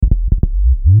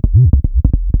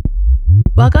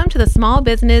Welcome to the Small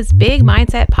Business Big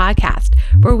Mindset podcast,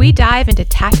 where we dive into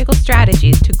tactical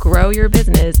strategies to grow your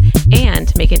business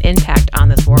and make an impact on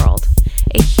this world.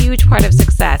 A huge part of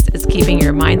success is keeping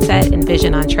your mindset and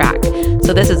vision on track.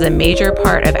 So this is a major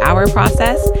part of our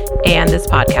process and this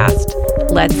podcast.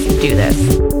 Let's do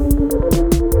this.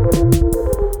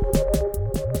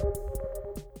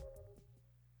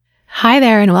 Hi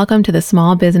there, and welcome to the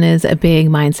Small Business Big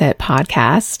Mindset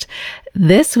podcast.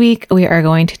 This week, we are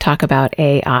going to talk about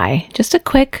AI. Just a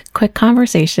quick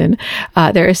conversation.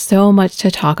 There is so much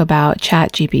to talk about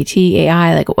ChatGPT,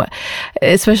 AI,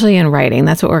 especially in writing.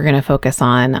 That's what we're going to focus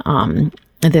on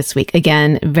this week.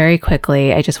 Again, very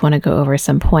quickly, I just want to go over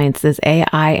some points. Is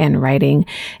AI and writing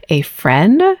a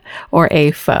friend or a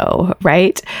foe,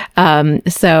 right?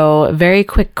 So very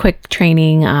quick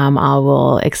training. I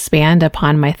will expand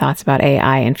upon my thoughts about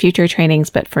AI in future trainings,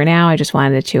 but for now, I just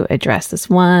wanted to address this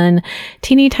one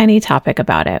teeny tiny topic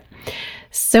about it.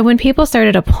 So when people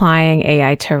started applying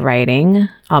AI to writing,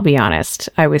 I'll be honest,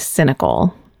 I was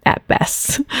cynical at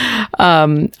best.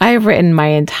 I have written my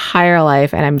entire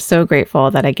life, and I'm so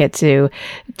grateful that I get to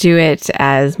do it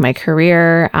as my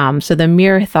career. So the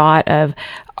mere thought of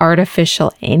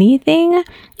artificial anything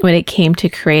when it came to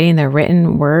creating the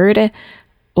written word,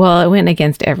 well, it went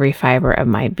against every fiber of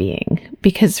my being.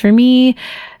 Because for me,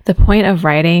 the point of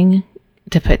writing,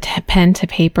 to put pen to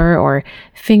paper or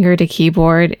finger to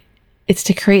keyboard, it's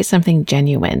to create something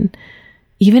genuine.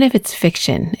 Even if it's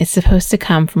fiction, it's supposed to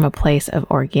come from a place of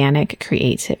organic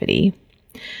creativity.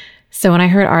 So when I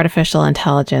heard artificial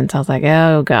intelligence, I was like,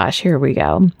 oh gosh, here we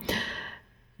go.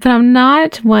 But I'm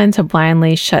not one to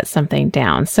blindly shut something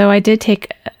down. So I did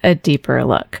take a deeper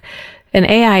look. And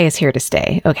AI is here to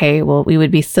stay. Okay. Well, we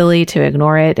would be silly to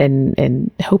ignore it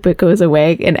and hope it goes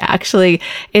away. And actually,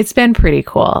 it's been pretty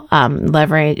cool.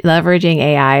 Leveraging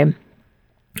AI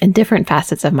in different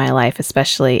facets of my life,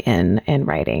 especially in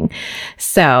writing.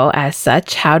 So as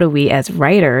such, how do we as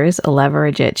writers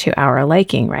leverage it to our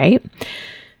liking, right?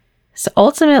 So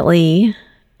ultimately,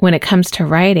 when it comes to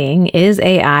writing, is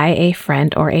AI a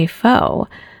friend or a foe?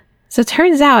 So it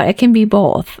turns out it can be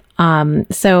both.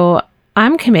 So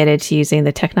I'm committed to using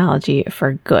the technology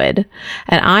for good,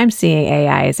 and I'm seeing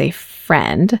AI as a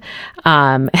friend.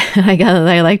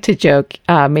 I like to joke,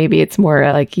 maybe it's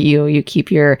more like you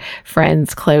keep your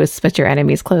friends close, but your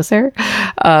enemies closer.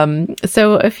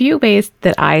 So a few ways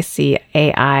that I see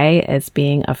AI as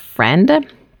being a friend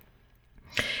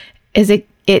is it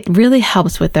really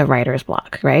helps with the writer's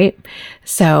block, right?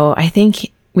 So I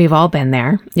think we've all been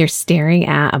there. You're staring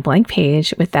at a blank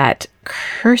page with that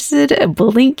cursed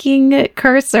blinking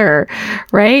cursor,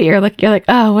 right? You're like,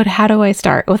 oh, how do I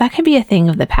start? Well, that could be a thing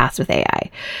of the past with AI.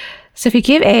 So if you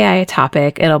give AI a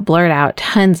topic, it'll blurt out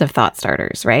tons of thought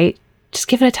starters, right? Just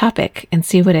give it a topic and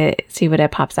see what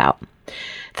it pops out.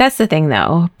 That's the thing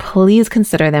though. Please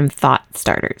consider them thought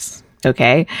starters.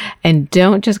 Okay. And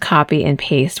don't just copy and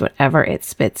paste whatever it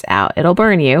spits out. It'll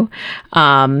burn you.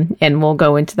 And we'll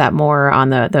go into that more on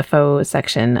the faux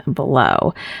section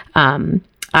below.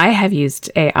 I have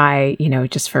used AI,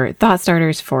 just for thought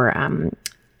starters, for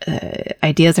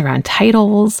ideas around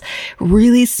titles,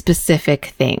 really specific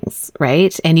things,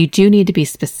 right? And you do need to be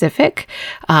specific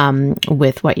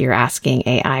with what you're asking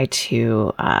AI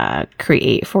to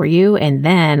create for you. And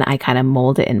then I kind of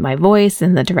mold it in my voice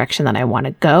in the direction that I want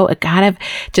to go. It kind of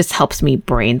just helps me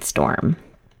brainstorm.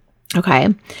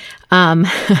 Okay.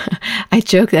 I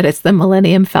joke that it's the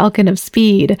Millennium Falcon of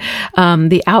speed.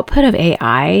 The output of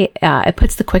AI, it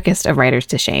puts the quickest of writers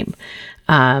to shame.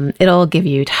 It'll give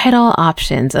you title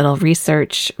options. It'll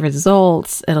research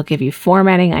results. It'll give you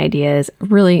formatting ideas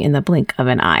really in the blink of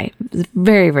an eye,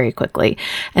 very, very quickly.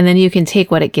 And then you can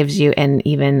take what it gives you and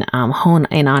even hone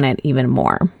in on it even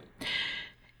more.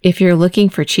 If you're looking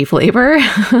for cheap labor,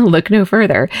 look no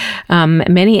further.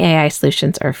 Many AI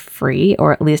solutions are free,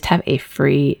 or at least have a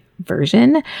free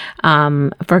version.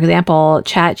 For example,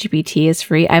 ChatGPT is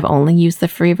free. I've only used the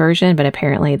free version, but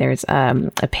apparently there's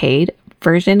a paid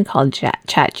version called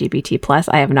ChatGPT Plus.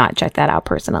 I have not checked that out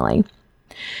personally.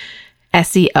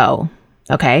 SEO.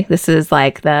 Okay, this is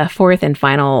like the fourth and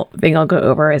final thing I'll go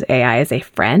over is AI as a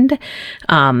friend.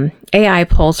 AI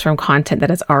pulls from content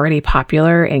that is already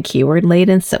popular and keyword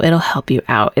laden, so it'll help you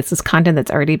out. It's this content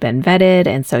that's already been vetted,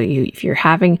 and so if you're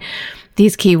having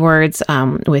these keywords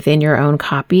within your own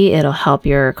copy, it'll help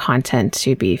your content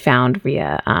to be found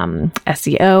via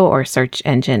SEO or search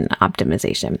engine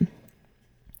optimization.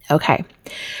 Okay.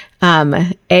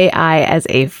 AI as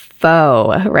a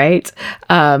foe, right?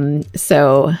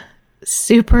 So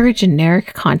super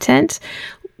generic content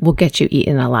will get you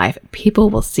eaten alive. People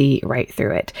will see right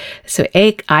through it. So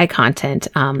AI content,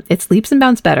 it's leaps and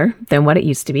bounds better than what it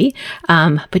used to be.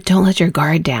 But don't let your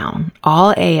guard down.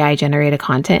 All AI generated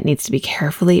content needs to be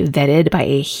carefully vetted by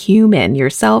a human,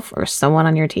 yourself or someone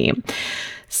on your team.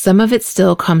 Some of it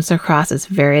still comes across as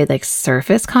very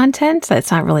surface content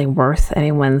that's not really worth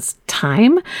anyone's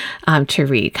time to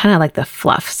read, kind of like the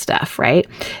fluff stuff, right?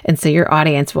 And so your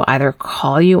audience will either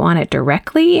call you on it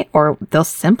directly or they'll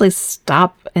simply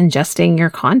stop ingesting your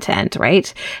content,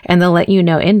 right? And they'll let you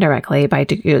know indirectly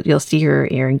you'll see your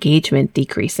engagement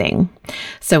decreasing.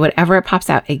 So whatever it pops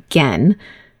out, again,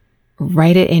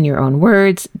 write it in your own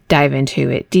words, dive into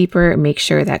it deeper, make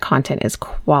sure that content is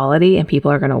quality and people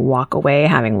are going to walk away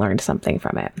having learned something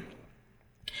from it.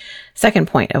 Second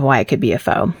point of why it could be a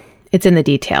foe. It's in the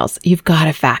details. You've got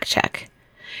to fact check.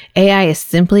 AI is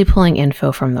simply pulling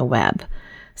info from the web.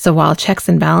 So while checks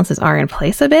and balances are in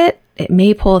place a bit, it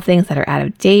may pull things that are out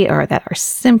of date or that are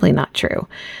simply not true.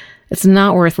 It's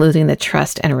not worth losing the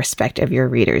trust and respect of your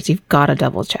readers. You've got to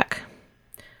double check.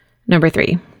 Number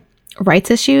 3.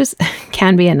 Rights issues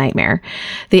can be a nightmare.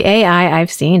 The AI I've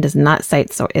seen does not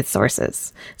cite its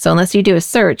sources. So unless you do a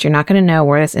search, you're not going to know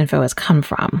where this info has come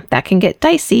from. That can get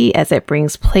dicey as it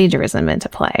brings plagiarism into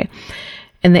play.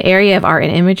 In the area of art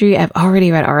and imagery, I've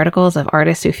already read articles of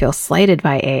artists who feel slighted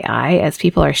by AI as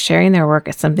people are sharing their work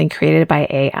as something created by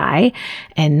AI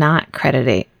and not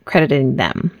crediting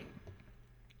them.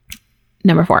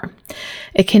 Number 4,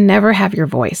 it can never have your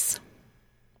voice.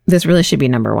 This really should be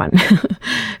number 1.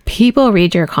 People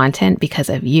read your content because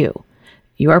of you,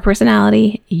 your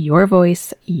personality, your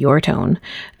voice, your tone.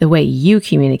 The way you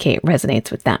communicate resonates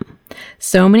with them.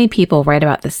 So many people write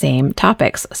about the same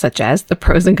topics, such as the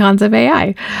pros and cons of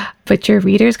AI, but your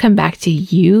readers come back to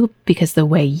you because the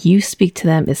way you speak to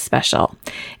them is special.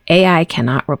 AI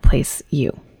cannot replace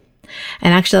you.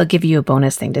 And actually, I'll give you a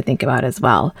bonus thing to think about as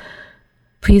well.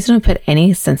 Please don't put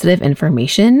any sensitive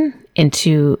information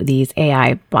into these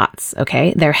AI bots,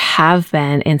 okay? There have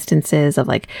been instances of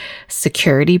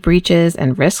security breaches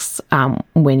and risks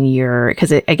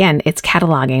because it's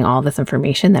cataloging all this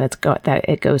information that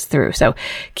it goes through. So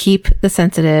keep the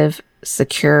sensitive,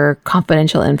 secure,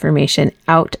 confidential information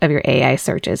out of your AI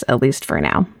searches, at least for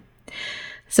now.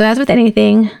 So as with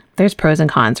anything, there's pros and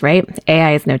cons, right?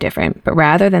 AI is no different, but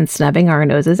rather than snubbing our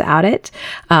noses at it,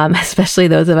 especially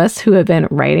those of us who have been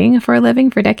writing for a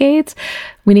living for decades,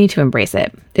 we need to embrace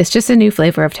it. It's just a new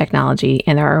flavor of technology,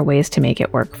 and there are ways to make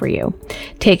it work for you.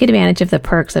 Take advantage of the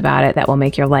perks about it that will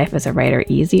make your life as a writer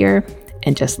easier,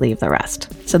 and just leave the rest.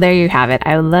 So there you have it.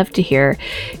 I would love to hear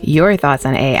your thoughts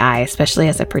on AI, especially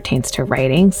as it pertains to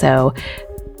writing. So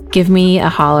give me a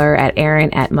holler at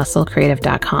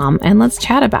Erin@musclecreative.com and let's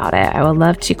chat about it. I would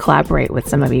love to collaborate with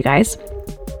some of you guys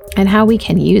and how we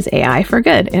can use AI for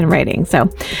good in writing. So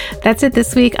that's it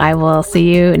this week. I will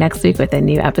see you next week with a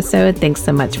new episode. Thanks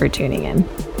so much for tuning in.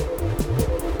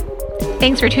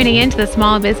 Thanks for tuning in to the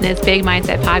Small Business Big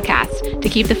Mindset podcast. To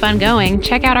keep the fun going,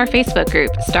 check out our Facebook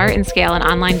group, Start and Scale an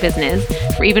Online Business,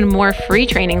 for even more free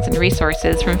trainings and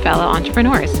resources from fellow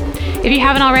entrepreneurs. If you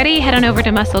haven't already, head on over to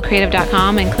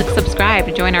musclecreative.com and click subscribe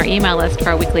to join our email list for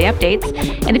our weekly updates.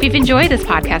 And if you've enjoyed this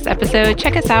podcast episode,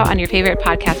 check us out on your favorite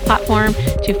podcast platform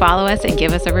to follow us and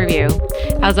give us a review.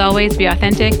 As always, be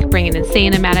authentic, bring an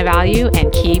insane amount of value,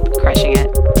 and keep crushing it.